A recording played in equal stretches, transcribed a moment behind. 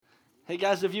Hey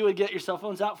guys, if you would get your cell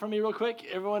phones out for me real quick.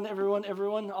 Everyone,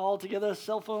 all together,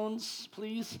 cell phones,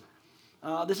 please.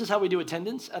 This is how we do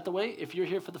attendance at the Way. If you're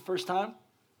here for the first time,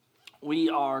 we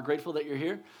are grateful that you're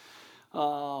here.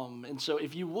 And so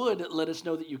if you would let us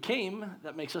know that you came,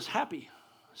 that makes us happy.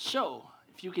 So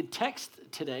if you could text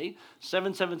today,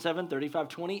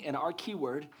 777-3520, and our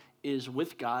keyword is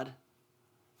with God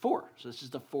 4. So this is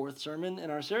the 4th sermon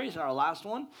in our series, our last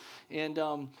one. And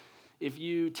if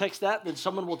you text that, then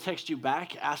someone will text you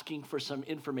back asking for some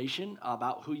information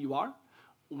about who you are.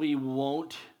 We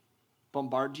won't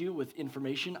bombard you with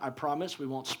information. I promise we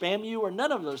won't spam you or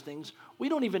none of those things. We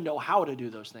don't even know how to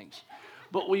do those things.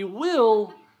 But we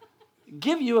will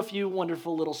give you a few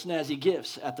wonderful little snazzy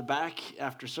gifts at the back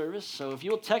after service. So if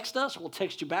you'll text us, we'll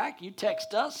text you back. You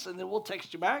text us, and then we'll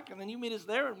text you back, and then you meet us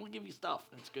there, and we'll give you stuff.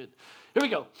 That's good. Here we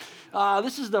go.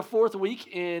 This is the 4th week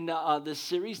in this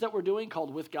series that we're doing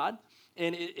called With God.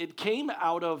 And it came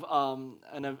out of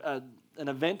an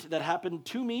event that happened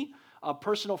to me. A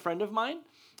personal friend of mine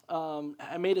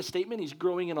I made a statement. He's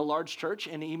growing in a large church,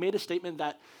 and he made a statement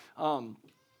that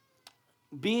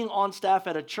being on staff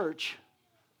at a church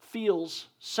feels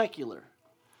secular.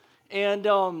 And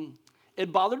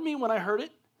it bothered me when I heard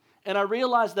it, and I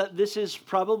realized that this is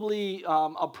probably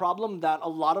a problem that a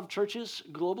lot of churches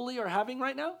globally are having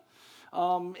right now.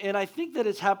 And I think that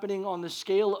it's happening on the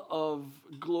scale of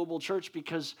global church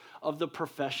because of the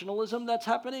professionalism that's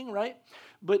happening, right?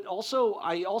 But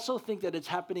I also think that it's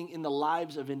happening in the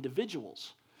lives of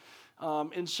individuals.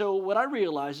 And so what I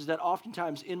realize is that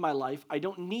oftentimes in my life, I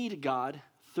don't need God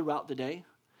throughout the day.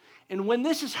 And when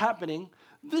this is happening,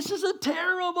 this is a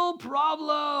terrible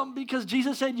problem because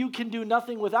Jesus said, "You can do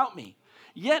nothing without me."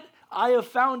 Yet I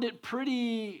found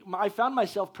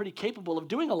myself pretty capable of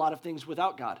doing a lot of things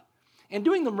without God and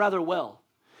doing them rather well.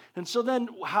 And so then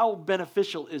how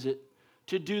beneficial is it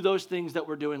to do those things that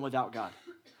we're doing without God?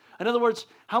 In other words,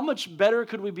 how much better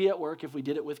could we be at work if we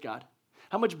did it with God?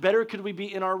 How much better could we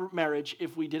be in our marriage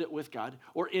if we did it with God,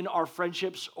 or in our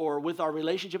friendships, or with our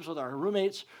relationships with our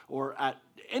roommates, or at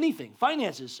anything,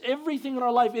 finances, everything in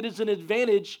our life? It is an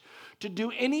advantage to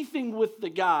do anything with the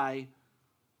guy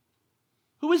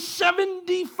who is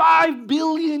 75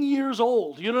 billion years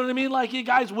old. You know what I mean? Like,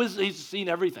 he's seen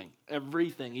everything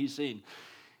he's seen.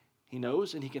 He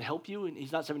knows, and he can help you, and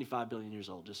he's not 75 billion years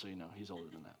old, just so you know. He's older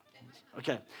than that.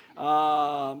 Okay.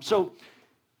 So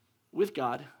with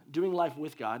God, doing life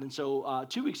with God. And so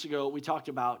 2 weeks ago, we talked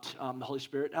about the Holy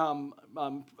Spirit.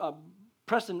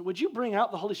 Preston, would you bring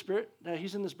out the Holy Spirit?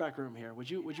 He's in this back room here. Would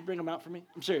you bring him out for me?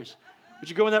 I'm serious. Would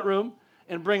you go in that room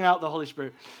and bring out the Holy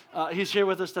Spirit? He's here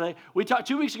with us today.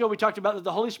 2 weeks ago, we talked about that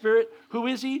the Holy Spirit, who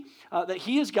is he? That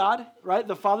he is God, right?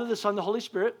 The Father, the Son, the Holy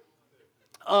Spirit.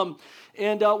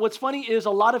 And what's funny is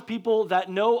a lot of people that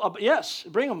know, yes,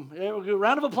 bring them. A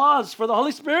round of applause for the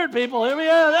Holy Spirit, people. Here we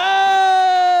are.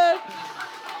 Hey!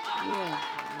 Yeah.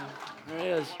 There he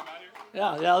is.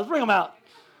 Yeah, let's bring him out.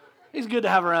 He's good to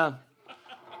have around.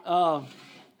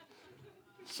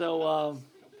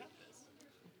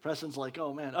 Preston's like,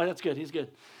 oh, man. Oh, that's good. He's good.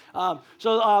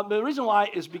 So the reason why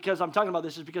is because I'm talking about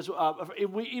this is because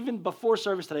even before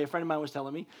service today, a friend of mine was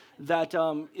telling me that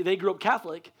they grew up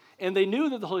Catholic, and they knew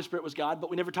that the Holy Spirit was God,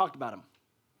 but we never talked about him.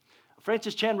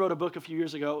 Francis Chan wrote a book a few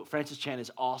years ago. Francis Chan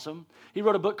is awesome. He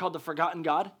wrote a book called The Forgotten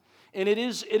God, and it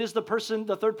is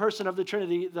the third person of the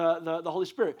Trinity, the Holy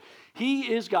Spirit.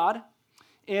 He is God,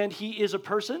 and he is a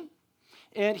person,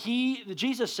 and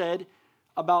Jesus said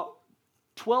about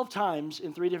 12 times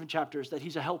in 3 different chapters that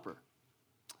he's a helper,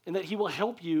 and that he will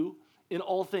help you in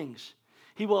all things.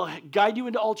 He will guide you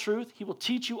into all truth. He will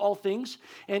teach you all things,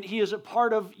 and he is a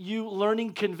part of you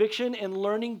learning conviction and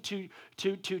learning to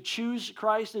choose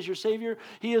Christ as your Savior.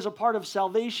 He is a part of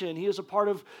salvation. He is a part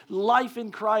of life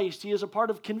in Christ. He is a part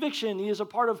of conviction. He is a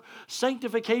part of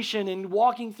sanctification and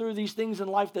walking through these things in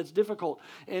life that's difficult.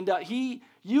 And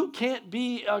you can't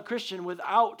be a Christian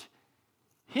without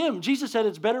him. Jesus said,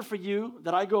 "It's better for you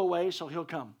that I go away, so he'll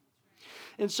come."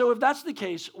 And so if that's the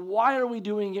case, why are we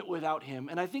doing it without him?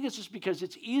 And I think it's just because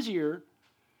it's easier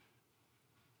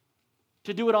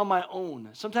to do it on my own.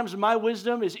 Sometimes my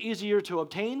wisdom is easier to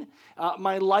obtain.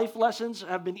 My life lessons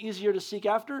have been easier to seek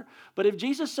after. But if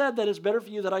Jesus said that it's better for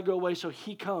you that I go away so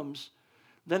he comes,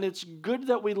 then it's good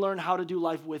that we learn how to do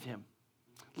life with him.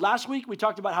 Last week, we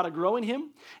talked about how to grow in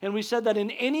him, and we said that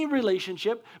in any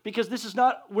relationship, because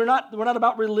we're not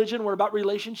about religion, we're about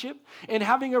relationship, and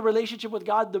having a relationship with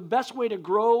God, the best way to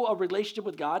grow a relationship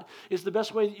with God is the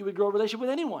best way that you would grow a relationship with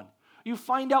anyone. You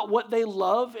find out what they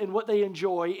love and what they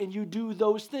enjoy, and you do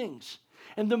those things.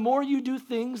 And the more you do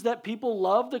things that people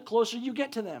love, the closer you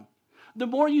get to them. The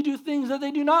more you do things that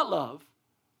they do not love,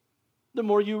 the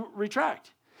more you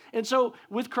retract. And so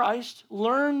with Christ,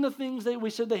 learn the things that we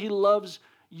said, that he loves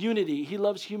unity. He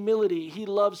loves humility. He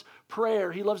loves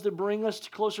prayer. He loves to bring us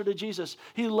closer to Jesus.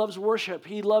 He loves worship.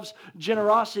 He loves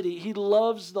generosity. He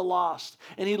loves the lost.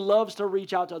 And he loves to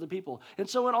reach out to other people. And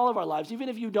so in all of our lives, even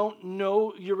if you don't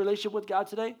know your relationship with God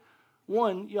today,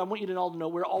 one, I want you to all know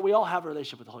we all have a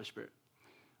relationship with the Holy Spirit.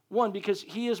 One, because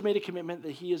he has made a commitment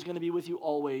that he is going to be with you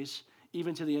always,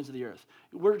 even to the ends of the earth.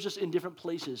 We're just in different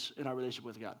places in our relationship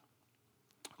with God.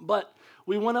 But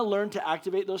we want to learn to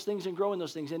activate those things and grow in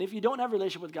those things. And if you don't have a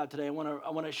relationship with God today, I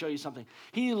want to show you something.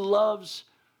 He loves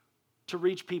to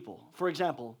reach people. For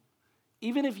example,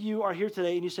 even if you are here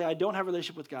today and you say, I don't have a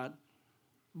relationship with God,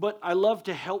 but I love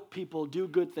to help people do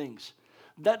good things.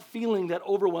 That feeling that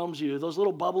overwhelms you, those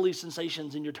little bubbly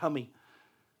sensations in your tummy,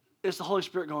 it's the Holy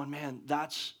Spirit going, man,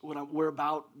 that's what we're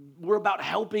about. We're about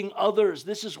helping others.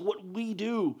 This is what we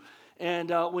do.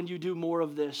 And when you do more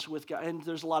of this with God, and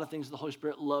there's a lot of things the Holy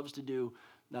Spirit loves to do,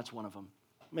 that's one of them.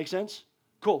 Make sense?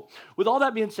 Cool. With all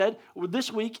that being said,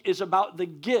 this week is about the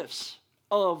gifts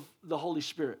of the Holy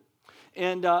Spirit.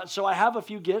 And so I have a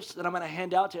few gifts that I'm going to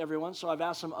hand out to everyone. So I've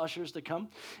asked some ushers to come.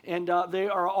 And they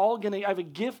are all going to, I have a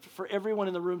gift for everyone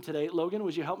in the room today. Logan,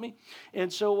 would you help me?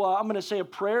 And so I'm going to say a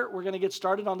prayer. We're going to get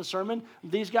started on the sermon.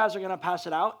 These guys are going to pass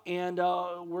it out, and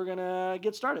we're going to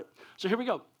get started. So here we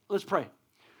go. Let's pray.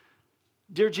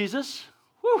 Dear Jesus,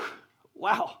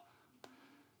 wow,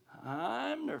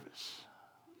 I'm nervous.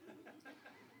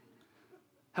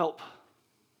 Help.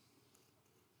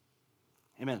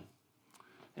 Amen.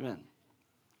 Amen.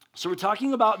 So we're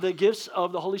talking about the gifts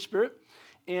of the Holy Spirit,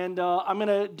 and I'm going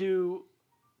to do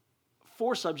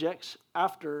 4 subjects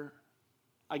after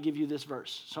I give you this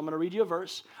verse. So I'm going to read you a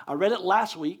verse. I read it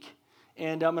last week,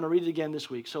 and I'm going to read it again this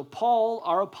week. So Paul,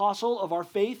 our apostle of our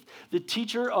faith, the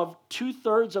teacher of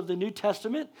 2/3 of the New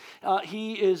Testament,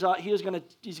 he's going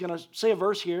to say a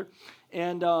verse here,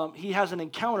 and he has an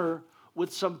encounter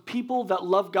with some people that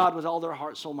love God with all their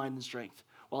heart, soul, mind, and strength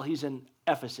while he's in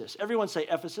Ephesus. Everyone say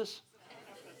Ephesus.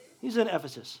 He's in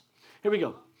Ephesus. Here we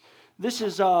go. This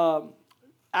is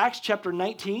Acts chapter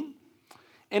 19,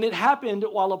 and it happened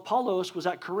while Apollos was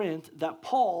at Corinth that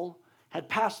Paul had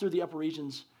passed through the upper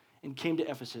regions and came to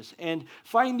Ephesus. And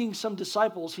finding some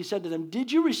disciples, he said to them,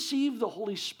 "Did you receive the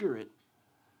Holy Spirit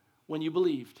when you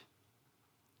believed?"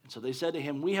 And so they said to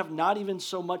him, "We have not even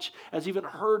so much as even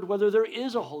heard whether there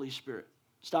is a Holy Spirit."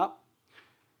 Stop.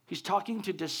 He's talking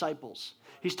to disciples.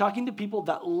 He's talking to people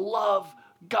that love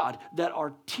God, that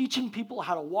are teaching people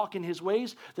how to walk in his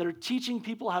ways, that are teaching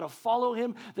people how to follow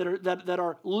him, that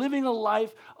are living a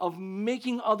life of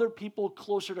making other people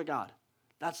closer to God.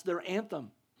 That's their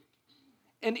anthem.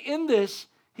 And in this,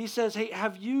 he says, hey,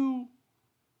 have you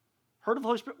heard of the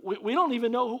Holy Spirit? We don't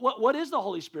even know what is the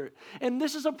Holy Spirit. And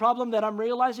this is a problem that I'm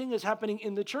realizing is happening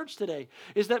in the church today,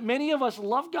 is that many of us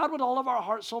love God with all of our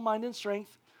heart, soul, mind, and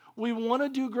strength. We want to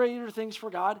do greater things for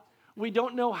God. We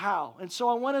don't know how. And so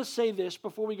I want to say this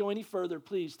before we go any further,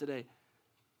 please, today.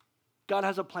 God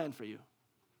has a plan for you.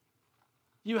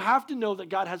 You have to know that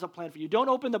God has a plan for you. Don't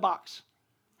open the box.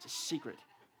 It's a secret.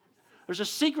 There's a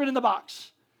secret in the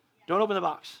box. Don't open the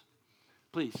box.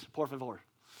 Please, por favor.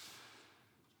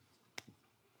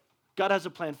 God has a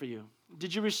plan for you.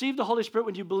 Did you receive the Holy Spirit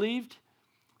when you believed?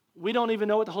 We don't even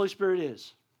know what the Holy Spirit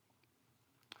is.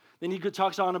 Then he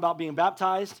talks on about being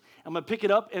baptized. I'm going to pick it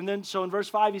up. And then, so in verse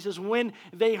 5, he says, when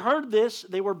they heard this,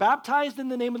 they were baptized in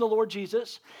the name of the Lord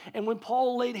Jesus. And when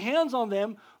Paul laid hands on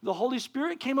them, the Holy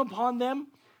Spirit came upon them.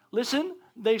 Listen,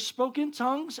 they spoke in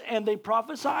tongues and they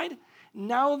prophesied.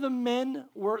 Now the men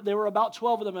there were about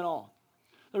 12 of them in all.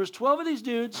 There was 12 of these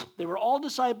dudes. They were all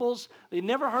disciples. They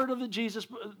never heard of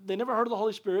They never heard of the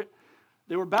Holy Spirit.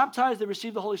 They were baptized. They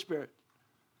received the Holy Spirit.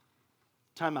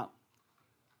 Time out.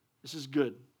 This is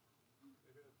good.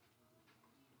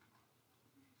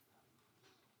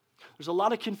 There's a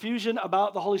lot of confusion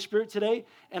about the Holy Spirit today,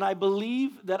 and I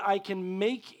believe that I can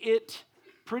make it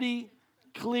pretty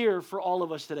clear for all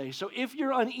of us today. So if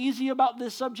you're uneasy about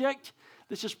this subject,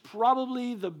 this is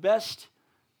probably the best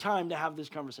time to have this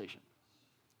conversation.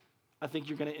 I think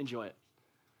you're going to enjoy it.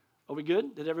 Are we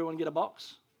good? Did everyone get a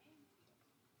box?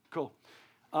 Cool.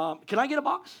 Can I get a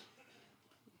box?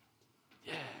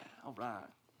 Yeah, all right.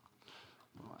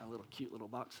 Oh, a little cute little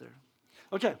box there.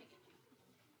 Okay.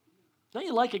 Don't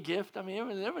you like a gift? I mean,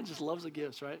 everyone just loves the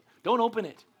gifts, right? Don't open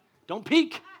it. Don't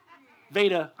peek.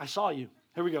 Veda, I saw you.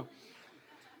 Here we go.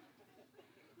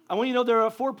 I want you to know there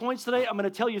are 4 points today. I'm going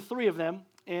to tell you 3 of them,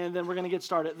 and then we're going to get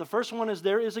started. The first one is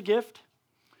there is a gift.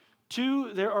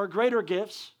 2, there are greater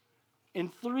gifts.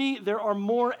 And 3, there are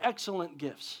more excellent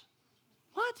gifts.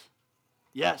 What?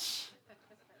 Yes.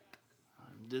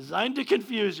 designed to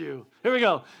confuse you. Here we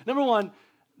go. Number one,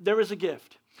 there is a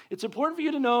gift. It's important for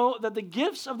you to know that the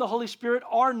gifts of the Holy Spirit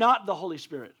are not the Holy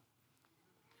Spirit.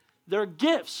 They're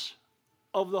gifts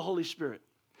of the Holy Spirit.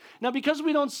 Now, because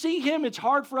we don't see him, it's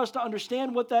hard for us to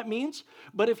understand what that means.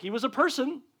 But if he was a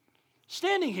person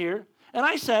standing here, and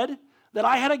I said that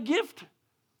I had a gift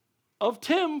of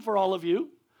Tim for all of you,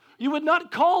 you would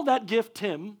not call that gift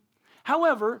Tim.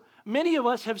 However, many of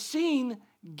us have seen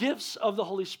gifts of the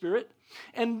Holy Spirit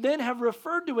and then have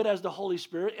referred to it as the Holy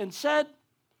Spirit and said,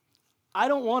 I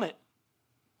don't want it.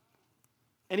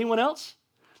 Anyone else?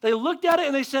 They looked at it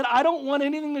and they said, I don't want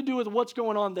anything to do with what's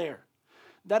going on there.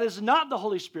 That is not the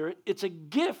Holy Spirit. It's a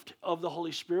gift of the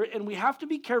Holy Spirit, and we have to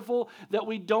be careful that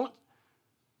we don't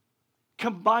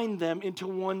combine them into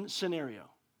one scenario.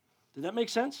 Did that make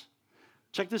sense?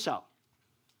 Check this out.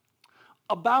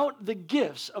 About the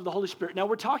gifts of the Holy Spirit. Now,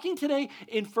 we're talking today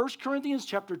in 1 Corinthians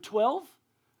chapter 12,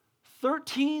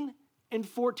 13, and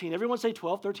 14. Everyone say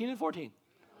 12, 13, and 14.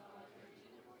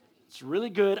 It's really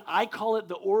good. I call it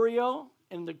the Oreo,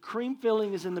 and the cream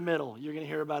filling is in the middle. You're going to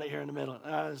hear about it here in the middle in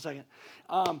a second.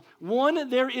 One,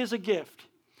 there is a gift.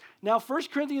 Now, 1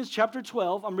 Corinthians chapter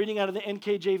 12, I'm reading out of the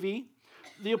NKJV.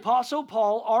 The Apostle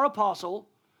Paul, our apostle,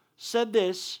 said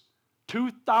this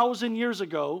 2,000 years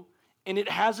ago, and it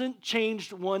hasn't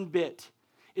changed one bit.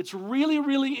 It's really,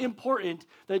 really important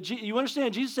that you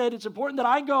understand. Jesus said it's important that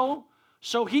I go,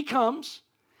 so he comes.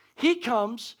 He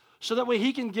comes so that way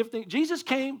he can give things. Jesus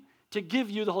came to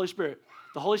give you the Holy Spirit.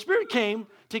 The Holy Spirit came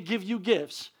to give you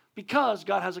gifts because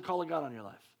God has a call of God on your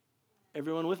life.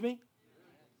 Everyone with me?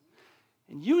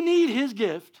 And you need his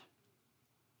gift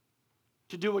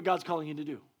to do what God's calling you to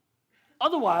do.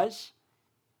 Otherwise,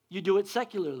 you do it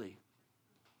secularly.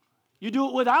 You do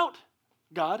it without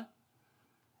God.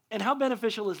 And how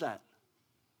beneficial is that?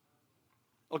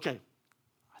 Okay.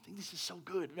 I think this is so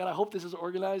good. Man, I hope this is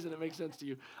organized and it makes sense to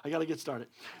you. I got to get started.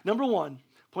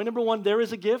 Point number one, there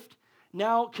is a gift.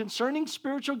 Now, concerning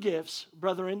spiritual gifts,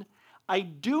 brethren, I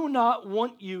do not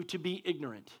want you to be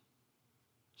ignorant.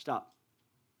 Stop.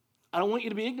 I don't want you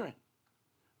to be ignorant.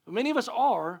 But many of us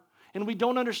are, and we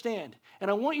don't understand. And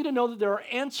I want you to know that there are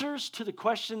answers to the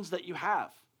questions that you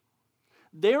have.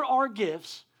 There are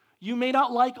gifts. You may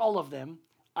not like all of them.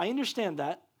 I understand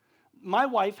that. My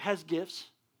wife has gifts.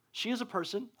 She is a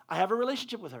person. I have a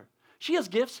relationship with her. She has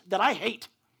gifts that I hate.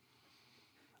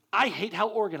 I hate how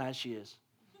organized she is.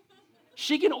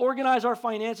 She can organize our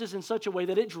finances in such a way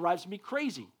that it drives me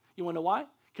crazy. You want to know why?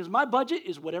 Because my budget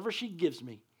is whatever she gives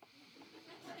me.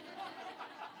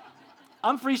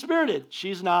 I'm free-spirited.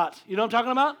 She's not. You know what I'm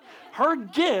talking about? Her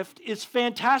gift is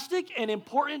fantastic and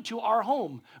important to our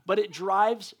home, but it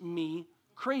drives me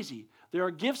crazy. There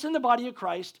are gifts in the body of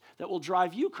Christ that will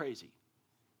drive you crazy,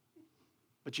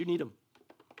 but you need them.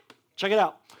 Check it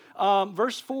out.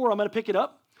 Verse 4, I'm going to pick it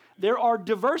up. There are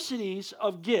diversities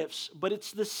of gifts, but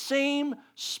it's the same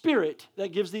Spirit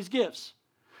that gives these gifts.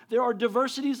 There are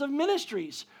diversities of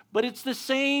ministries, but it's the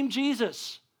same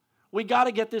Jesus. We got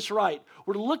to get this right.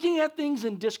 We're looking at things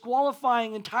and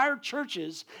disqualifying entire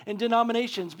churches and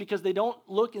denominations because they don't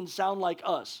look and sound like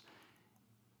us.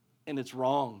 And it's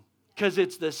wrong because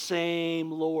it's the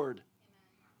same Lord.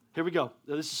 Here we go.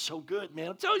 This is so good, man.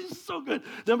 I'm telling you, this is so good.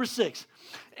 Number 6.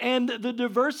 And the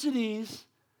diversities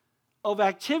of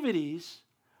activities,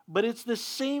 but it's the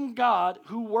same God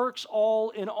who works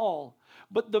all in all.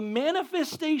 But the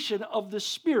manifestation of the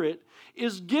Spirit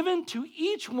is given to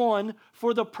each one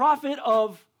for the profit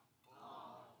of...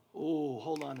 Oh,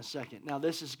 hold on a second. Now,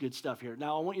 this is good stuff here.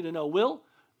 Now, I want you to know, Will,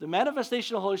 the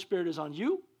manifestation of the Holy Spirit is on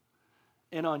you,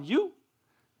 and on you,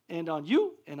 and on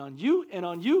you, and on you, and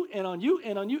on you, and on you,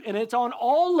 and on you, and it's on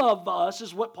all of us,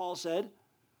 is what Paul said.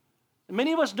 And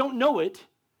many of us don't know it.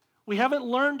 We haven't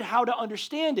learned how to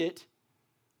understand it,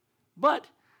 but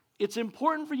it's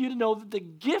important for you to know that the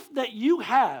gift that you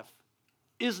have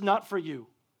is not for you.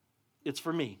 It's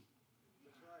for me.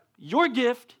 Your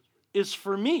gift is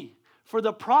for me, for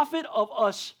the profit of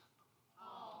us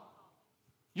all.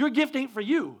 Your gift ain't for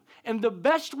you. And the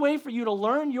best way for you to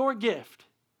learn your gift,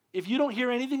 if you don't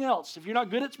hear anything else, if you're not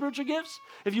good at spiritual gifts,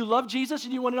 if you love Jesus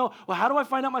and you want to know, well, how do I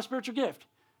find out my spiritual gift?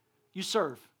 You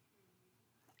serve.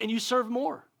 And you serve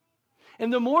more.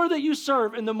 And the more that you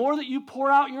serve and the more that you pour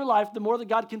out your life, the more that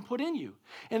God can put in you.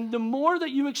 And the more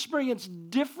that you experience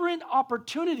different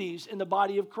opportunities in the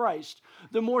body of Christ,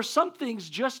 the more some things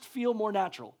just feel more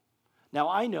natural. Now,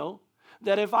 I know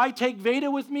that if I take Veda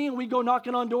with me and we go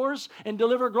knocking on doors and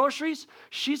deliver groceries,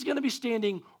 she's going to be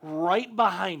standing right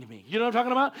behind me. You know what I'm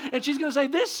talking about? And she's going to say,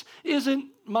 this isn't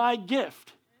my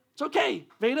gift. It's okay,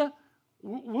 Veda.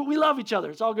 We love each other.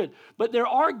 It's all good. But there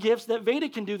are gifts that Veda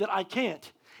can do that I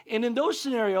can't. And in those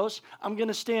scenarios, I'm going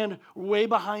to stand way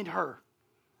behind her.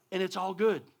 And it's all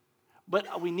good.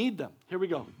 But we need them. Here we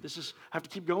go. I have to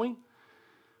keep going.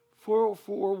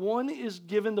 For one is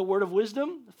given the word of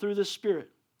wisdom through the Spirit.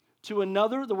 To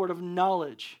another, the word of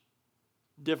knowledge.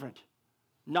 Different.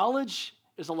 Knowledge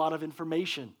is a lot of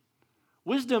information.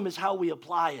 Wisdom is how we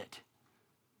apply it.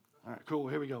 All right, cool.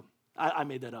 Here we go. I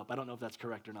made that up. I don't know if that's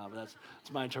correct or not, but that's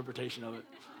my interpretation of it.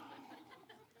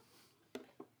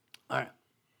 All right.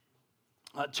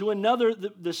 To another,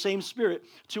 the same Spirit.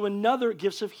 To another,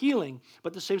 gifts of healing,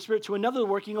 but the same Spirit. To another, the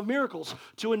working of miracles.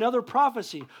 To another,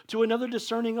 prophecy. To another,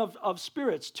 discerning of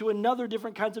spirits. To another,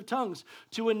 different kinds of tongues.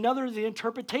 To another, the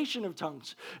interpretation of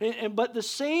tongues. But the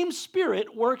same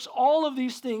Spirit works all of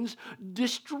these things,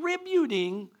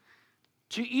 distributing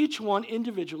to each one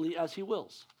individually as he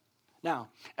wills. Now,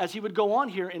 as he would go on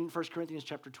here in 1 Corinthians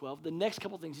chapter 12, the next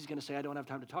couple things he's going to say, I don't have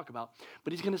time to talk about,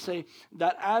 but he's going to say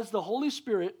that as the Holy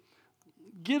Spirit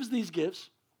gives these gifts,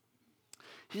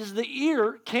 he says the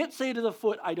ear can't say to the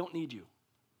foot, I don't need you.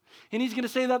 And he's going to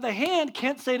say that the hand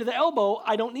can't say to the elbow,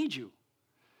 I don't need you.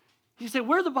 He said,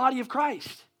 we're the body of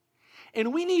Christ.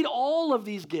 And we need all of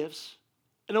these gifts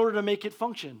in order to make it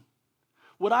function.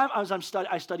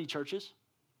 I study churches,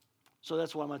 so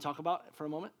that's what I'm going to talk about for a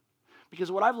moment. Because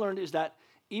what I've learned is that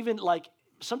even like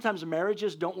sometimes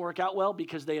marriages don't work out well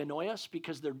because they annoy us,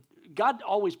 because God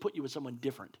always put you with someone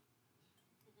different.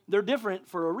 They're different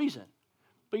for a reason.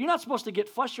 But you're not supposed to get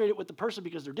frustrated with the person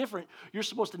because they're different. You're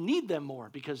supposed to need them more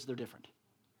because they're different.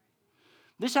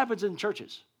 This happens in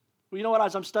churches. Well, you know what?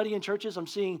 As I'm studying churches, I'm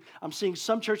seeing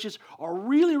some churches are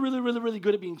really, really, really, really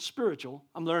good at being spiritual.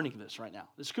 I'm learning this right now.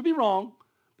 This could be wrong,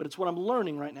 but it's what I'm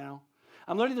learning right now.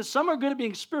 I'm learning that some are good at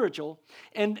being spiritual,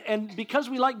 and because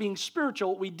we like being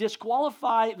spiritual, we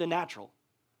disqualify the natural.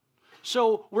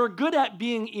 So we're good at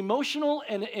being emotional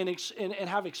and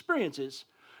have experiences,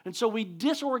 and so we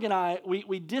discredit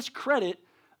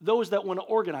those that want to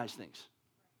organize things.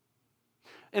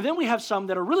 And then we have some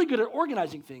that are really good at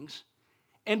organizing things,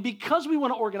 and because we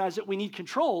want to organize it, we need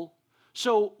control,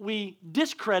 so we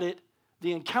discredit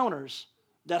the encounters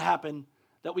that happen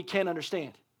that we can't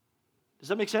understand. Does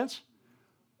that make sense?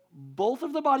 Both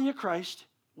of the body of Christ,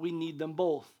 we need them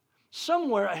both.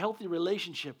 Somewhere a healthy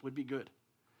relationship would be good.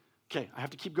 Okay, I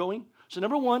have to keep going. So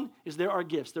number one is there are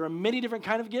gifts. There are many different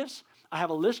kinds of gifts. I have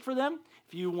a list for them.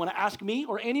 If you want to ask me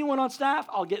or anyone on staff,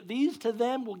 I'll get these to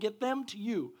them. We'll get them to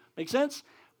you. Make sense?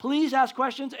 Please ask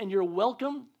questions, and you're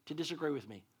welcome to disagree with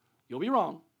me. You'll be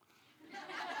wrong,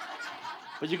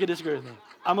 but you can disagree with me.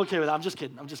 I'm okay with that. I'm just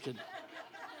kidding.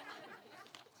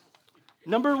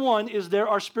 Number one is there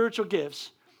are spiritual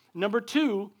gifts. Number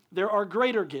two, there are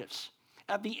greater gifts.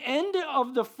 At the end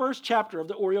of the first chapter of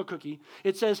the Oreo cookie,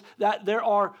 it says that there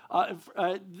are,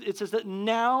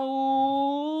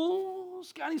 now,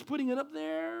 Scotty's putting it up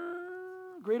there,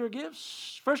 greater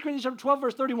gifts. 1 Corinthians chapter 12,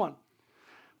 verse 31.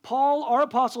 Paul, our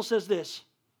apostle, says this.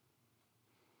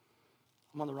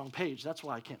 I'm on the wrong page. That's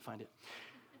why I can't find it.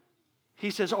 He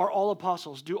says, are all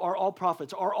apostles? Are all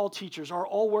prophets? Are all teachers? Are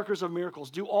all workers of miracles?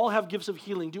 Do all have gifts of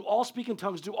healing? Do all speak in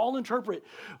tongues? Do all interpret?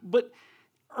 But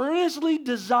earnestly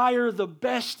desire the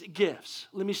best gifts.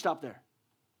 Let me stop there.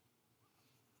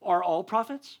 Are all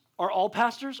prophets? Are all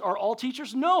pastors? Are all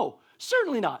teachers? No,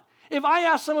 certainly not. If I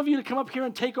asked some of you to come up here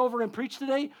and take over and preach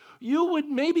today, you would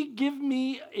maybe give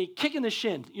me a kick in the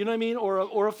shin, you know what I mean,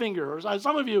 or a finger. Or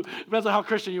some of you, depends on how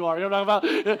Christian you are, you know what I'm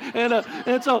talking about?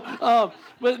 And so,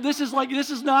 but this is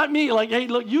not me. Like, hey,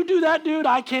 look, you do that, dude.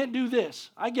 I can't do this.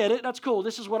 I get it. That's cool.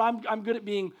 This is what I'm good at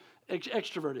being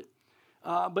extroverted.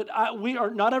 But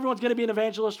not everyone's going to be an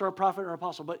evangelist or a prophet or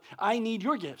apostle. But I need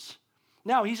your gifts.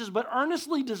 Now he says, but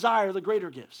earnestly desire the greater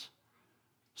gifts.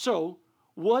 So,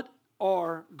 what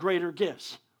are greater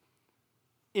gifts?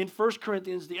 In 1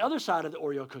 Corinthians, the other side of the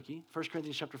Oreo cookie, 1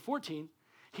 Corinthians chapter 14,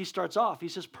 he starts off. He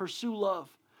says, pursue love,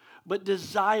 but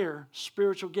desire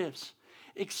spiritual gifts,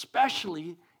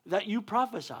 especially that you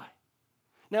prophesy.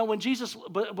 Now, when Jesus,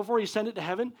 before he ascended to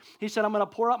heaven, he said, I'm going to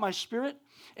pour out my spirit,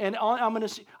 and I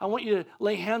want you to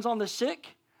lay hands on the sick.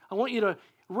 I want you to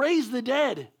raise the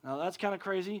dead. Now, that's kind of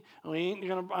crazy. I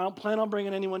don't plan on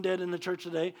bringing anyone dead in the church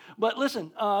today. But listen,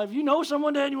 if you know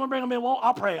someone dead and you want to bring them in, well,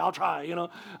 I'll pray. I'll try.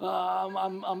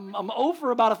 I'm 0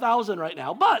 for about 1,000 right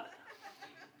now. But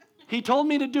he told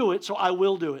me to do it, so I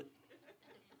will do it.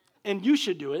 And you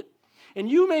should do it. And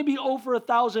you may be 0 for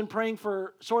 1,000 praying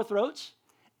for sore throats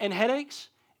and headaches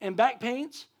and back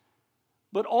pains,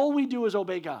 but all we do is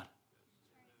obey God.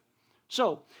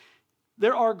 So,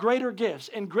 there are greater gifts,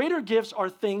 and greater gifts are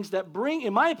things that bring,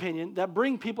 in my opinion, that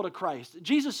bring people to Christ.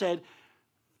 Jesus said,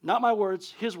 not my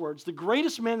words, his words, the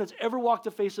greatest man that's ever walked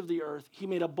the face of the earth, he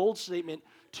made a bold statement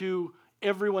to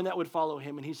everyone that would follow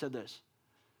him, and he said this: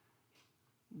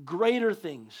 greater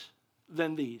things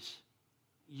than these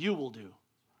you will do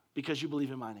because you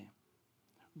believe in my name.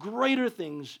 Greater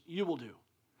things you will do.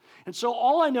 And so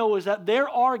all I know is that there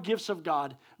are gifts of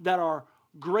God that are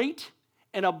great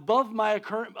and above my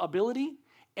current ability,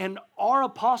 and our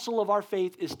apostle of our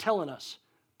faith is telling us,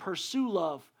 pursue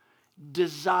love,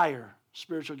 desire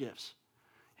spiritual gifts.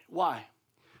 Why?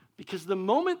 Because the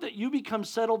moment that you become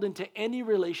settled into any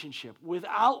relationship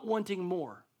without wanting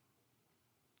more,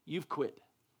 you've quit.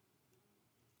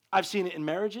 I've seen it in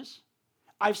marriages.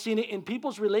 I've seen it in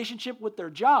people's relationship with their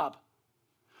job.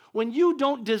 When you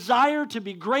don't desire to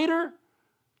be greater,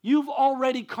 you've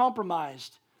already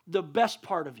compromised the best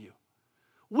part of you.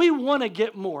 We want to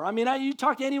get more. I mean, you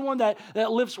talk to anyone that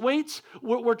lifts weights,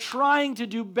 we're trying to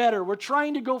do better. We're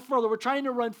trying to go further. We're trying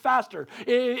to run faster.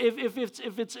 If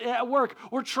it's at work,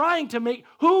 we're trying to make,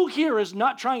 who here is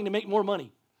not trying to make more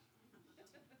money?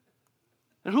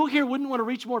 And who here wouldn't want to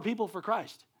reach more people for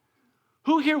Christ?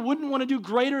 Who here wouldn't want to do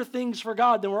greater things for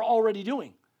God than we're already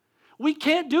doing? We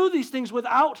can't do these things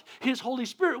without His Holy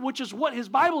Spirit, which is what His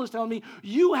Bible is telling me.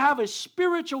 You have a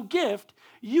spiritual gift.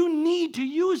 You need to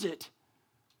use it.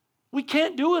 We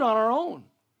can't do it on our own.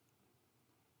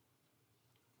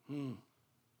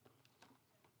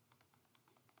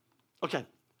 Okay,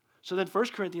 so then 1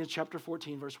 Corinthians chapter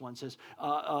 14, verse 1 says,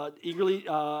 eagerly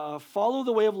follow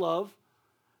the way of love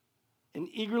and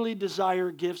eagerly desire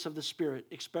gifts of the Spirit,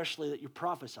 especially that you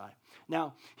prophesy.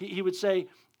 Now, he would say,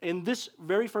 in this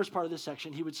very first part of this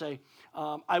section, he would say,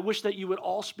 I wish that you would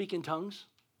all speak in tongues,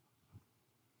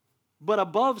 but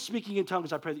above speaking in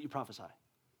tongues, I pray that you prophesy.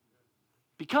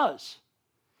 Because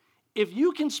if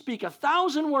you can speak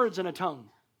 1,000 words in a tongue,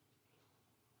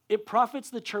 it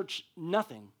profits the church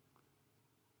nothing.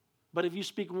 But if you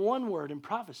speak one word in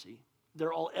prophecy,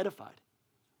 they're all edified.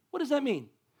 What does that mean?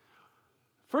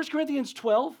 1 Corinthians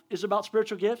 12 is about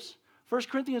spiritual gifts. 1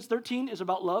 Corinthians 13 is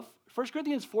about love. 1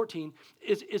 Corinthians 14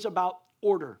 is about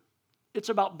order. It's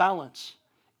about balance.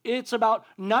 It's about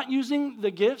not using the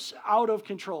gifts out of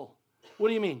control. What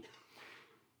do you mean?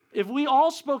 If we all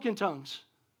spoke in tongues,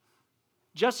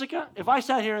 Jessica, if I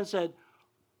sat here and said,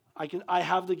 I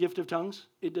have the gift of tongues,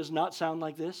 it does not sound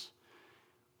like this.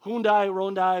 Hundai,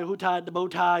 rondai, hutai,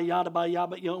 debotai, yada ba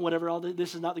yaba, whatever, all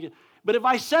this is not the gift. But if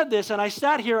I said this and I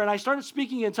sat here and I started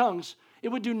speaking in tongues, it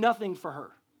would do nothing for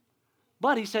her.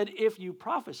 But he said, if you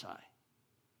prophesy,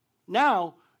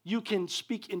 now you can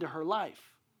speak into her life.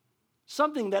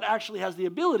 Something that actually has the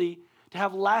ability to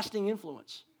have lasting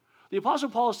influence. The Apostle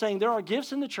Paul is saying there are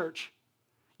gifts in the church.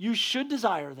 You should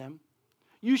desire them.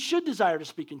 You should desire to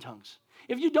speak in tongues.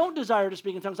 If you don't desire to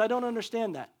speak in tongues, I don't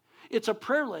understand that. It's a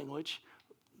prayer language.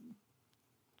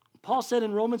 Paul said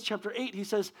in Romans chapter 8, he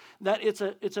says that it's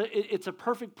a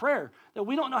perfect prayer, that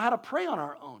we don't know how to pray on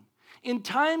our own. In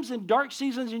times and dark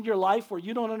seasons in your life where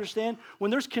you don't understand, when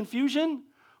there's confusion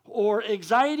or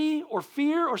anxiety or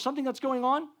fear or something that's going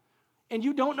on, and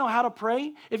you don't know how to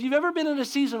pray, if you've ever been in a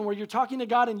season where you're talking to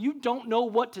God and you don't know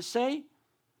what to say,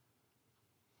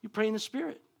 you pray in the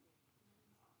Spirit.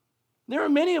 There are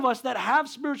many of us that have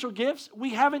spiritual gifts.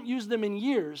 We haven't used them in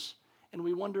years, and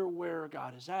we wonder where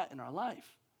God is at in our life.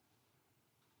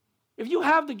 If you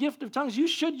have the gift of tongues, you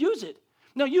should use it.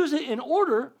 Now, use it in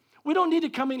order. We don't need to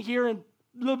come in here and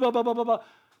blah, blah, blah, blah, blah, blah,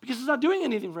 because it's not doing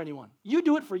anything for anyone. You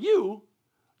do it for you.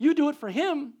 You do it for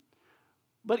Him.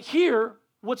 But here,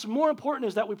 what's more important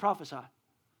is that we prophesy,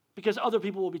 because other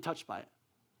people will be touched by it.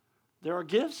 There are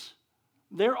gifts.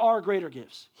 There are greater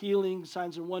gifts, healing,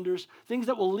 signs and wonders, things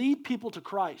that will lead people to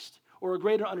Christ or a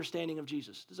greater understanding of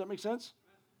Jesus. Does that make sense?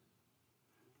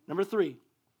 Number 3,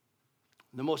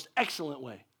 the most excellent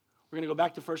way. We're going to go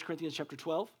back to 1 Corinthians chapter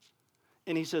 12,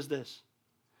 and he says this: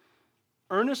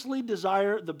 earnestly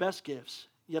desire the best gifts,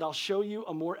 yet I'll show you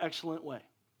a more excellent way.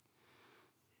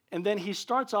 And then he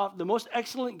starts off, the most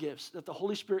excellent gifts that the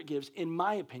Holy Spirit gives, in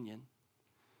my opinion,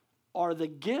 are the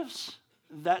gifts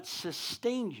that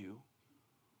sustain you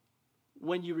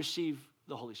when you receive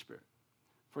the Holy Spirit.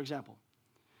 For example,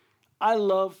 I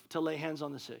love to lay hands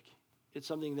on the sick. It's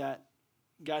something that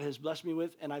God has blessed me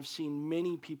with, and I've seen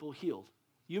many people healed.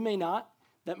 You may not.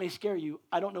 That may scare you.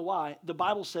 I don't know why. The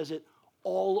Bible says it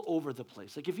all over the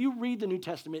place. Like if you read the New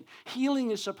Testament,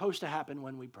 healing is supposed to happen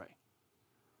when we pray.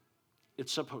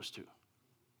 It's supposed to.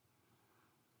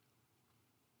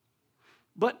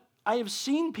 But I have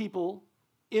seen people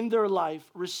in their life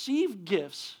receive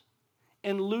gifts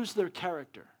and lose their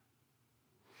character.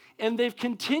 And they've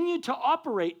continued to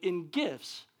operate in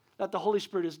gifts that the Holy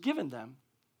Spirit has given them,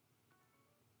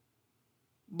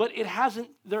 but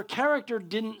their character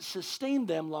didn't sustain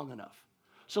them long enough.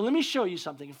 So let me show you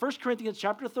something. In 1 Corinthians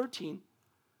chapter 13,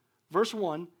 verse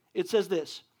 1, it says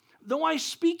this, though I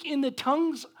speak in the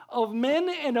tongues of men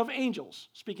and of angels,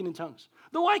 speaking in tongues,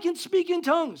 though I can speak in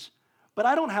tongues, but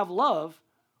I don't have love,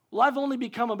 well, I've only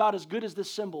become about as good as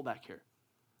this symbol back here.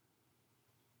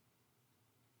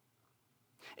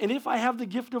 And if I have the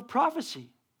gift of prophecy,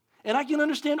 and I can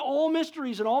understand all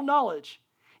mysteries and all knowledge,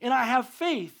 and I have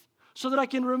faith so that I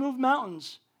can remove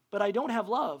mountains, but I don't have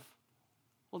love,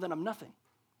 well, then I'm nothing.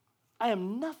 I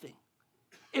am nothing.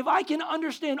 If I can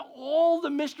understand all the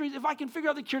mysteries, if I can figure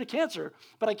out the cure to cancer,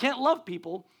 but I can't love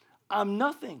people, I'm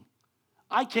nothing.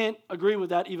 I can't agree with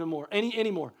that even more,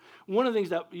 anymore. One of the things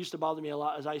that used to bother me a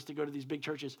lot is I used to go to these big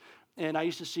churches, and I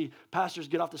used to see pastors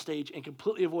get off the stage and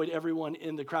completely avoid everyone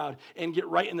in the crowd and get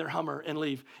right in their Hummer and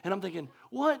leave. And I'm thinking,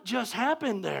 what just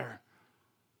happened there?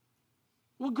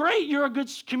 Well, great, you're a good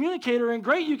communicator, and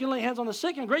great, you can lay hands on the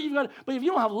sick, and great, but if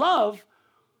you don't have love,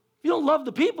 if you don't love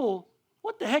the people,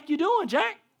 what the heck you doing,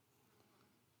 Jack?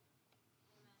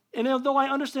 And though I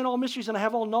understand all mysteries and I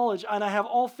have all knowledge and I have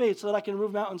all faith so that I can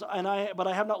remove mountains, but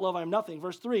I have not love, I am nothing.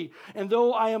 Verse 3, and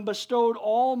though I am bestowed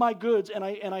all my goods and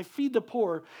I feed the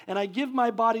poor and I give my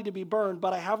body to be burned,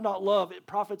 but I have not love, it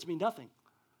profits me nothing.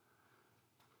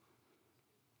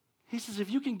 He says, if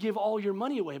you can give all your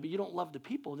money away, but you don't love the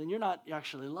people, then you're not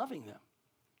actually loving them.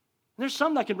 And there's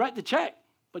some that can write the check,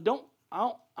 but I don't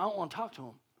want to talk to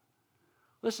them.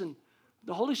 Listen,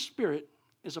 the Holy Spirit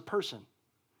is a person.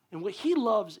 And what he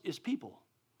loves is people.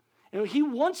 And he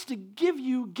wants to give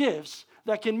you gifts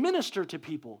that can minister to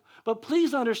people. But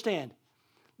please understand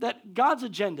that God's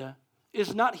agenda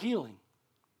is not healing.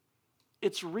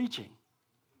 It's reaching.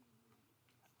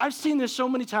 I've seen this so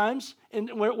many times and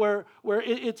where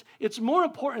it's more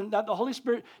important that the Holy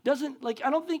Spirit doesn't, I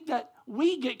don't think that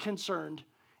we get concerned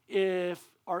if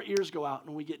our ears go out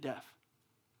and we get deaf.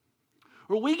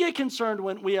 Or we get concerned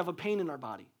when we have a pain in our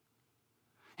body.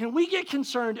 And we get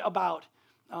concerned about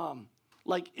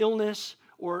illness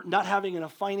or not having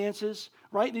enough finances,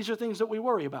 right? These are things that we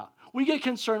worry about. We get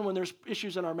concerned when there's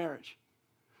issues in our marriage.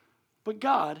 But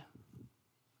God,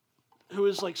 who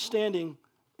is standing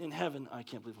in heaven, I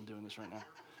can't believe I'm doing this right now.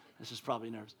 This is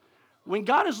probably nervous. When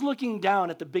God is looking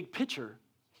down at the big picture,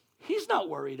 he's not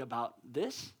worried about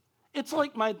this. It's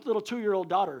like my little 2-year-old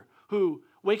daughter who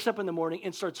wakes up in the morning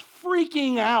and starts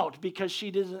freaking out because she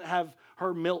doesn't have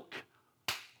her milk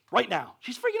right now.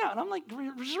 She's freaking out. And I'm like,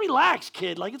 just relax,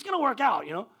 kid. It's going to work out,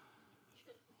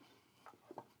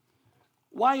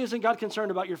 Why isn't God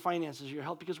concerned about your finances or your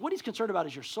health? Because what he's concerned about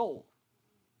is your soul.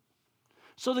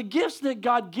 So the gifts that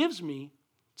God gives me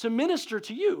to minister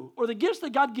to you, or the gifts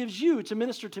that God gives you to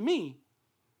minister to me,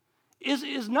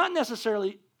 is not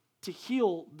necessarily to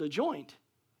heal the joint,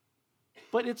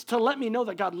 but it's to let me know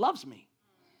that God loves me.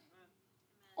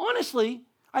 Honestly,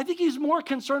 I think he's more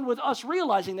concerned with us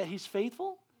realizing that he's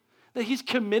faithful, that he's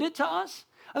committed to us.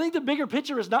 I think the bigger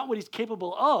picture is not what he's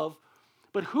capable of,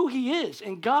 but who he is.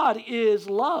 And God is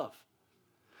love.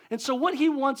 And so what he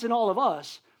wants in all of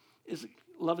us is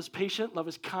love is patient, love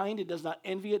is kind, it does not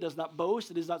envy, it does not boast,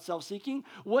 it is not self-seeking.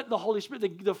 What the Holy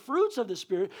Spirit, the fruits of the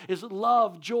Spirit is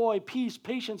love, joy, peace,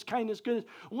 patience, kindness, goodness.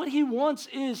 What he wants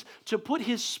is to put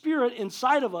his Spirit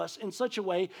inside of us in such a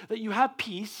way that you have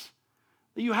peace,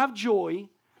 that you have joy,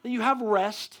 that you have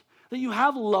rest, that you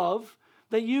have love,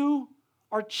 that you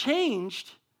are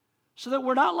changed so that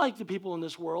we're not like the people in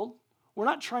this world. We're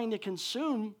not trying to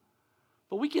consume,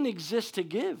 but we can exist to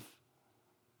give.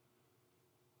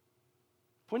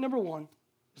 Point number 1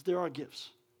 is there are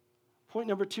gifts. Point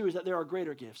number 2 is that there are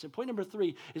greater gifts. And point number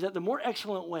 3 is that the more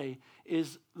excellent way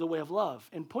is the way of love.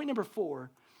 And point number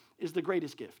 4 is the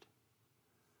greatest gift.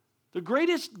 The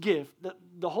greatest gift that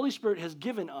the Holy Spirit has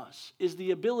given us is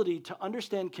the ability to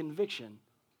understand conviction,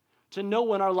 to know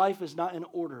when our life is not in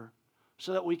order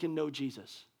so that we can know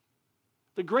Jesus.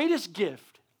 The greatest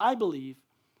gift, I believe,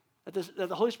 that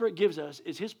the Holy Spirit gives us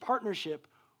is his partnership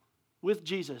with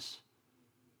Jesus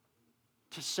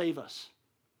to save us.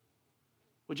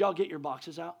 Would y'all get your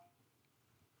boxes out?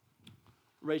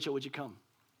 Rachel, would you come?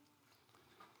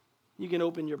 You can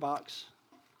open your box.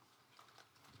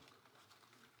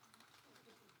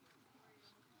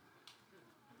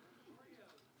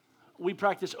 We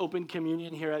practice open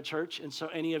communion here at church, and so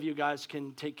any of you guys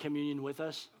can take communion with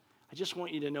us. I just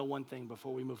want you to know one thing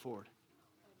before we move forward.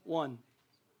 1,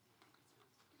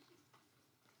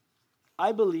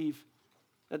 I believe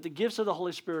that the gifts of the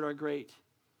Holy Spirit are great,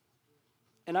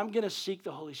 and I'm going to seek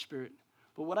the Holy Spirit,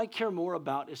 but what I care more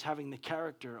about is having the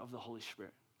character of the Holy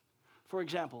Spirit. For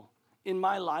example, in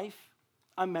my life,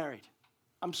 I'm married.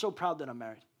 I'm so proud that I'm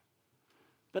married.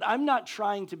 But I'm not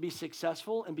trying to be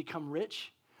successful and become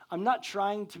rich. I'm not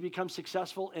trying to become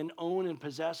successful and own and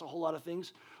possess a whole lot of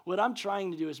things. What I'm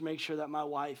trying to do is make sure that my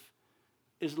wife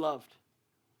is loved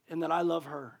and that I love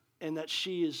her and that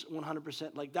she is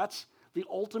 100%. Like, that's the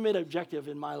ultimate objective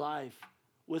in my life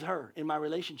with her, in my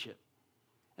relationship.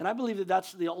 And I believe that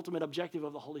that's the ultimate objective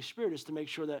of the Holy Spirit, is to make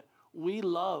sure that we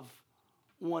love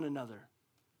one another.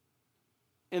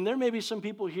 And there may be some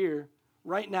people here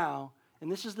right now,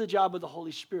 and this is the job of the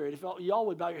Holy Spirit. If y'all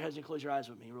would bow your heads and close your eyes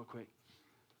with me real quick.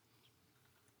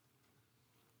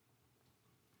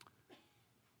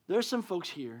 There's some folks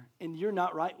here, and you're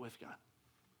not right with God.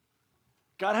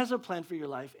 God has a plan for your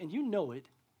life, and you know it,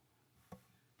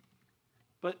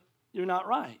 but you're not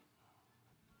right.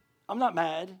 I'm not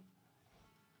mad.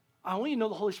 I want you to know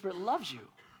the Holy Spirit loves you.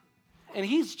 And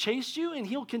he's chased you, and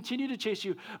he'll continue to chase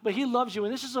you, but he loves you.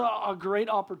 And this is a great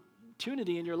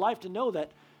opportunity in your life to know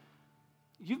that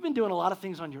you've been doing a lot of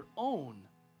things on your own.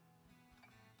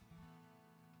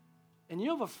 And you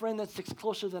have a friend that sticks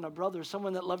closer than a brother,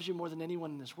 someone that loves you more than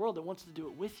anyone in this world, that wants to do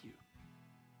it with you.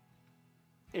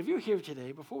 If you're here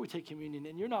today, before we take communion,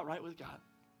 and you're not right with God,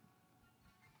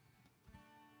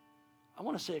 I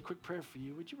want to say a quick prayer for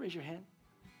you. Would you raise your hand?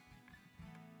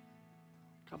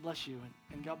 God bless you,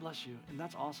 and God bless you, and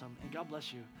that's awesome, and God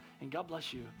bless you, and God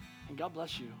bless you, and God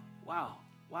bless you. Wow,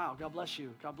 God bless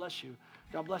you, God bless you,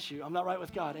 God bless you. I'm not right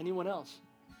with God. Anyone else?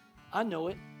 I know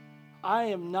it. I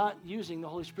am not using the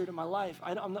Holy Spirit in my life.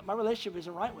 My relationship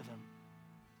isn't right with him.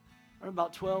 I'm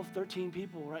about 12, 13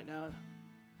 people right now.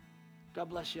 God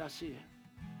bless you, I see it.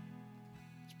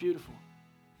 It's beautiful.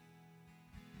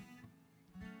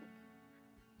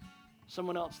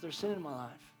 Someone else, there's sin in my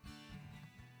life.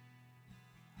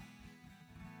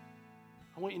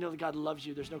 I want you to know that God loves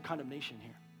you. There's no condemnation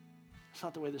here. It's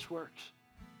not the way this works.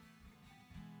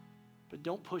 But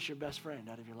don't push your best friend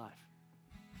out of your life.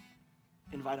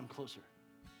 Invite him closer.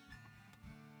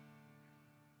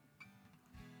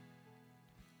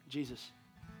 Jesus,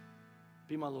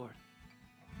 be my Lord.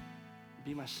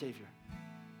 Be my Savior.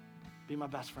 Be my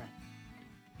best friend.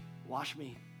 Wash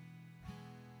me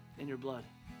in your blood.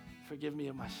 Forgive me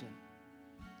of my sin.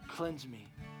 Cleanse me.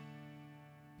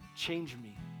 Change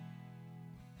me.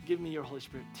 Give me your Holy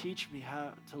Spirit. Teach me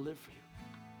how to live for you.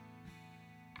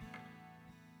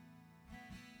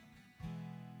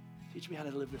 Teach me how to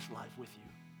live this life with you.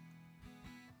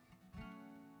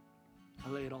 I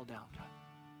lay it all down, God.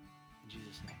 In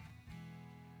Jesus' name.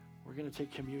 We're going to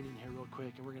take communion here real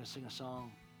quick, and we're going to sing a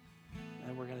song.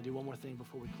 And we're going to do one more thing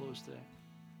before we close today.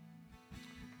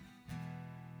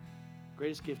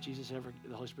 Greatest gift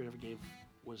the Holy Spirit ever gave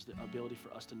was the ability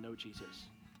for us to know Jesus.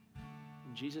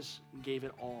 And Jesus gave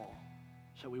it all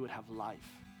so we would have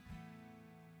life.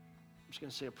 I'm just going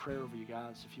to say a prayer over you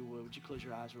guys, if you would. Would you close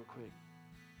your eyes real quick?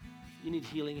 If you need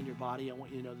healing in your body, I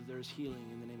want you to know that there is healing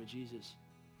in the name of Jesus.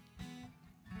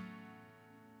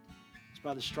 It's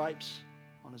by the stripes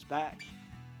on his back.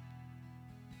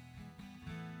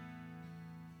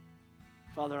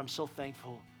 Father, I'm so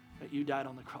thankful that you died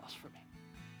on the cross for me.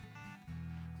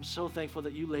 I'm so thankful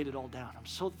that you laid it all down. I'm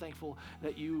so thankful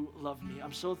that you love me.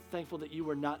 I'm so thankful that you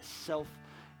were not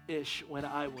selfish when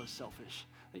I was selfish,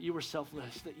 that you were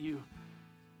selfless, that you've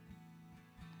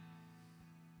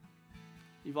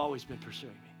always been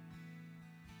pursuing me.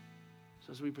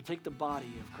 So as we partake the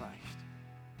body of Christ,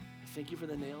 I thank you for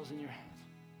the nails in your hands.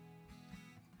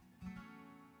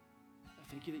 I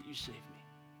thank you that you saved me.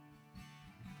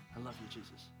 I love you,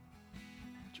 Jesus.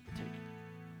 Would you partake?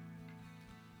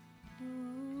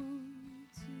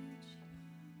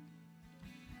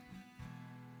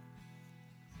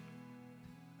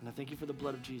 And I thank you for the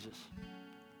blood of Jesus.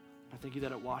 I thank you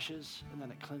that it washes and that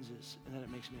it cleanses and that it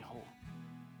makes me whole.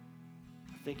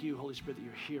 I thank you, Holy Spirit, that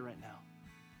you're here right now.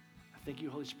 I thank you,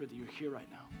 Holy Spirit, that you're here right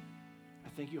now. I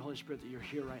thank you, Holy Spirit, that you're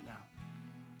here right now.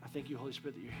 I thank you, Holy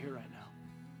Spirit, that you're here right now.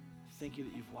 I thank you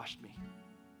that you've washed me.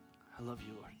 I love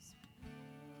you, Lord.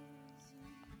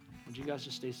 Would you guys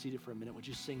just stay seated for a minute? Would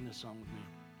you sing this song with me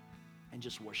and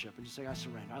just worship and just say, I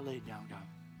surrender. I lay it down, God.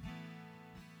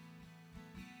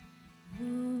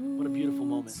 What a beautiful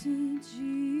moment. To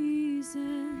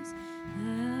Jesus,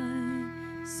 I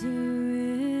surrender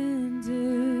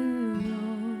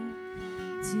all.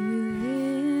 To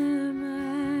him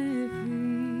I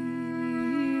freely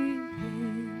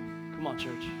give. Come on,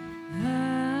 church. I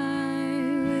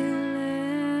will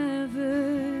ever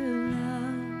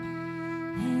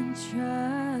love and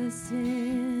trust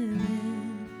him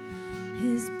in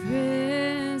his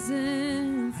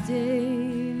presence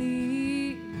daily.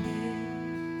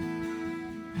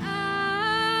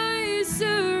 I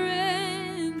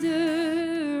surrender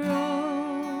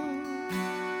all.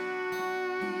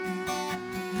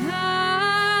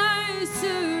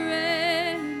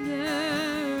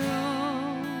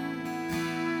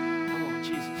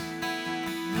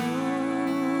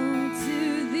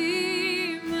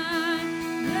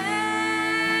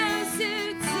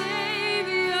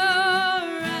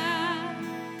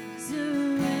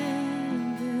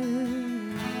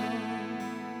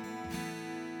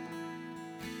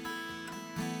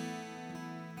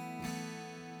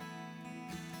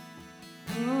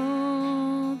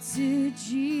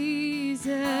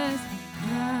 Jesus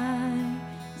I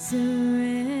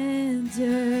surrender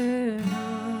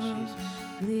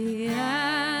humbly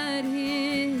at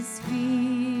his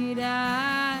feet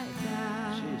I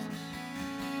bow.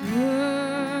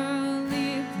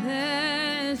 Worldly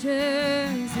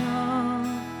pleasures all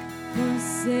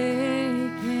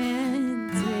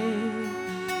forsaken,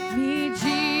 take me,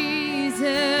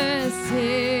 Jesus,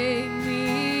 take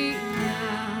me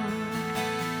now.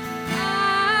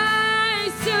 I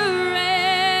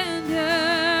surrender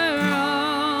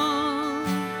all.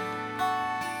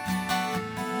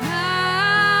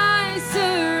 I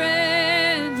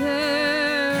surrender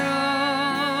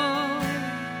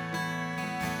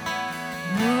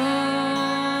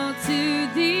all to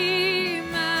thee,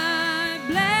 my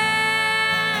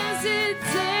blessed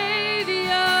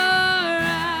Savior. I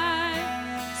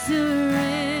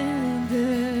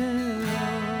surrender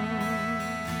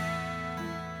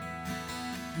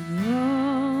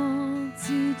all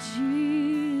to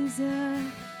Jesus.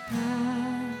 I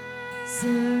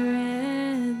surrender.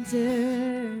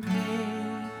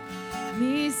 Make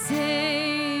me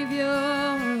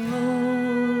Savior,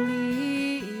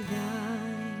 wholly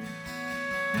thine.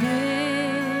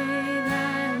 May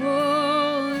thy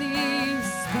Holy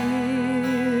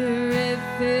Spirit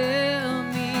fill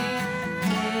me.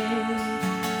 May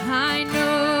I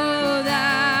know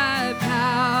thy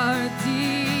power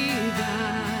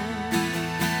divine.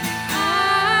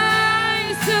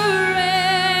 I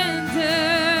surrender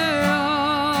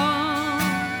all.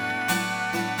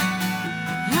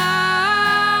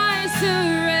 I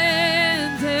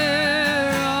surrender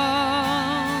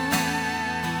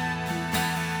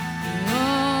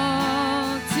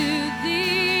all to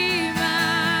thee,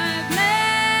 my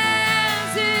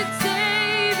blessed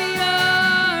Savior.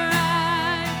 I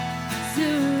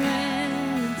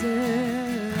surrender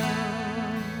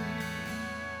all.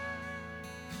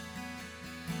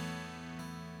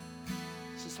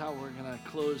 This is how we're going to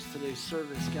close today's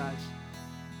service, guys.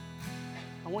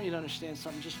 I want you to understand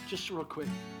something just real quick.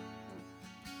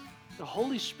 The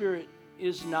Holy Spirit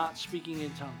is not speaking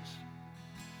in tongues.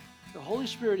 The Holy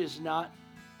Spirit is not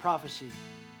prophecy.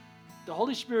 The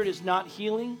Holy Spirit is not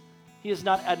healing. He is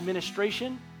not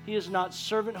administration. He is not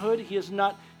servanthood. He is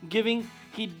not giving.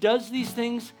 He does these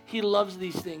things. He loves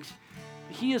these things.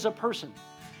 He is a person.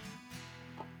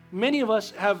 Many of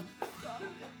us are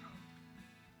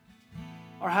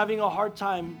having a hard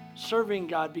time serving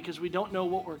God because we don't know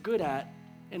what we're good at,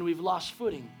 and we've lost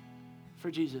footing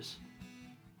for Jesus.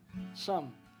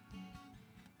 Some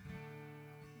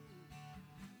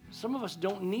of us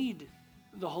don't need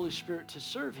the Holy Spirit to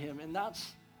serve him, and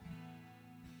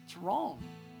it's wrong.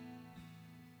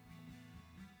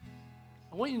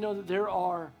 I want you to know that there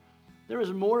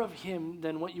is more of him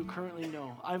than what you currently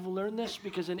know. I've learned this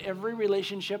because in every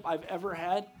relationship I've ever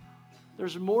had,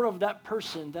 there's more of that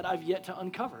person that I've yet to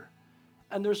uncover.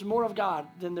 And there's more of God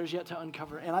than there's yet to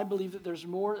uncover. And I believe that there's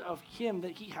more of him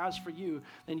that he has for you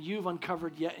than you've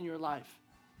uncovered yet in your life.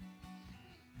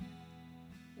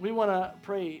 We want to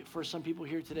pray for some people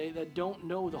here today that don't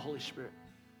know the Holy Spirit.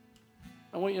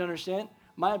 I want you to understand,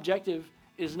 my objective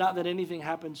is not that anything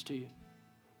happens to you,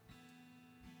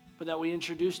 but that we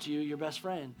introduce to you your best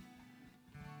friend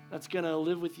that's going to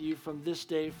live with you from this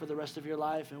day for the rest of your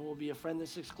life and will be a friend that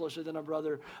sticks closer than a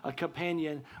brother, a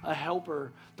companion, a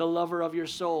helper, the lover of your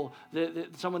soul,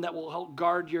 someone that will help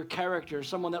guard your character,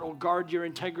 someone that will guard your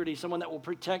integrity, someone that will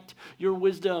protect your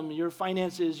wisdom, your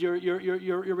finances, your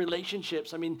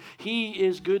relationships. I mean, he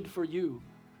is good for you.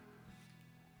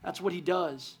 That's what he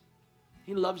does.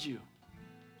 He loves you.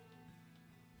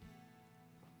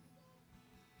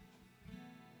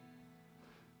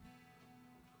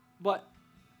 But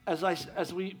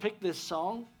as we picked this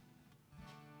song,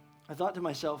 I thought to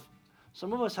myself,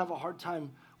 some of us have a hard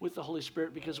time with the Holy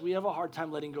Spirit because we have a hard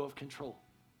time letting go of control.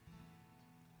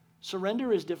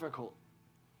 Surrender is difficult.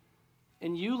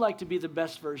 And you like to be the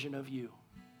best version of you.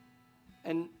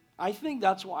 And I think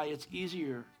that's why it's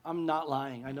easier. I'm not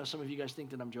lying. I know some of you guys think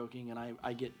that I'm joking, and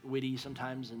I get witty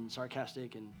sometimes and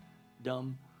sarcastic and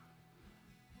dumb.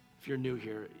 If you're new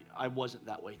here, I wasn't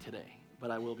that way today,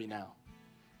 but I will be now.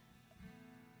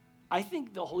 I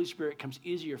think the Holy Spirit comes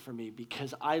easier for me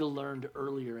because I learned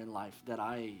earlier in life that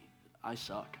I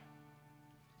suck.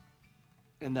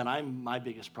 And that I'm my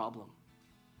biggest problem.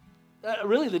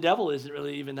 Really, the devil isn't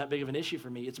really even that big of an issue for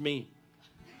me. It's me.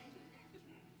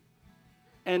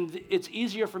 And it's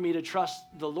easier for me to trust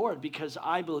the Lord because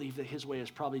I believe that his way is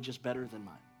probably just better than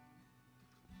mine.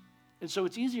 And so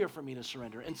it's easier for me to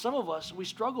surrender. And some of us, we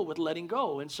struggle with letting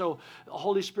go. And so the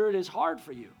Holy Spirit is hard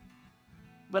for you.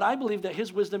 But I believe that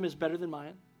his wisdom is better than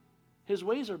mine. His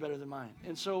ways are better than mine.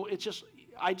 And so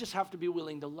I just have to be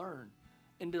willing to learn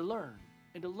and to learn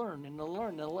and to learn and to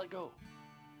learn and to let go.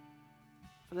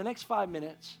 For the next 5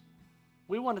 minutes,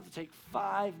 we want it to take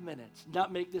 5 minutes,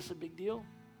 not make this a big deal,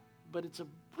 but it's a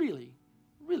really,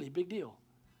 really big deal.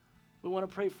 We want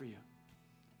to pray for you.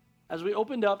 As we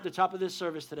opened up the top of this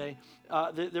service today,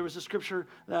 there was a scripture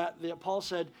that Paul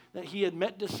said that he had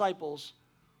met disciples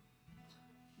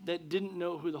that didn't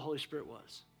know who the Holy Spirit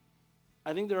was.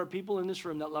 I think there are people in this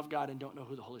room that love God and don't know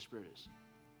who the Holy Spirit is.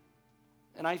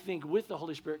 And I think with the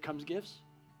Holy Spirit comes gifts,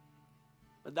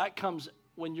 but that comes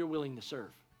when you're willing to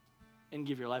serve and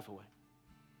give your life away.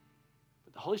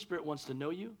 But the Holy Spirit wants to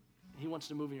know you. He wants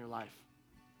to move in your life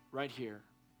right here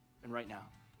and right now.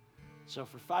 So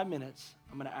for 5 minutes,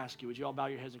 I'm going to ask you, would you all bow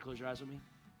your heads and close your eyes with me?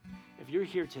 If you're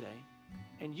here today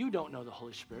and you don't know the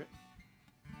Holy Spirit,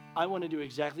 I want to do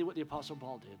exactly what the Apostle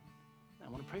Paul did. I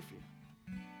want to pray for you.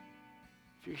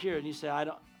 If you're here and you say,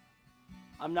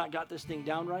 I'm not got this thing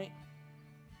down right,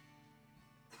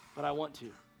 but I want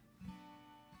to.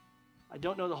 I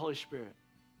don't know the Holy Spirit,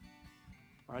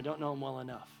 or I don't know him well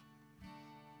enough.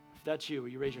 If that's you, will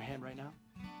you raise your hand right now?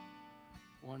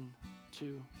 1,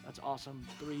 2, that's awesome.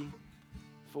 3,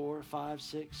 4, 5,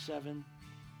 6, 7,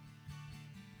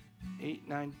 8,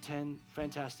 9, 10,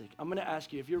 fantastic. I'm going to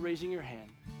ask you, if you're raising your hand,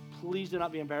 please do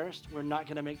not be embarrassed. We're not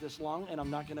going to make this long, and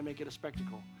I'm not going to make it a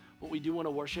spectacle. But we do want to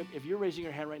worship. If you're raising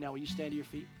your hand right now, will you stand to your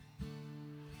feet?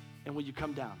 And will you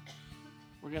come down?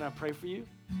 We're going to pray for you.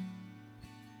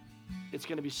 It's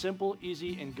going to be simple,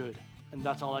 easy, and good. And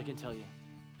that's all I can tell you,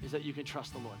 is that you can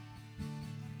trust the Lord.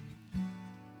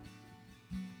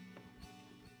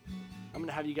 I'm going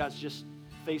to have you guys just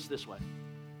face this way.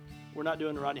 We're not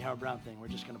doing the Rodney Howard Brown thing. We're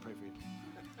just going to pray for you.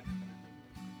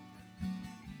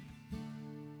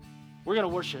 We're going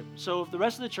to worship. So if the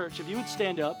rest of the church, if you would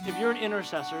stand up, if you're an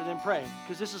intercessor, then pray.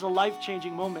 Because this is a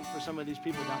life-changing moment for some of these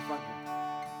people down front here.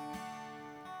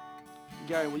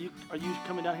 Gary, are you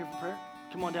coming down here for prayer?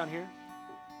 Come on down here.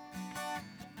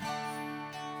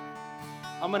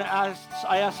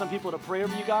 I asked some people to pray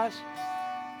over you guys.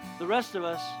 The rest of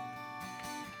us,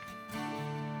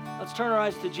 let's turn our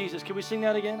eyes to Jesus. Can we sing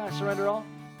that again? I surrender all?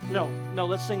 No,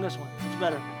 let's sing this one. It's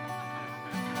better.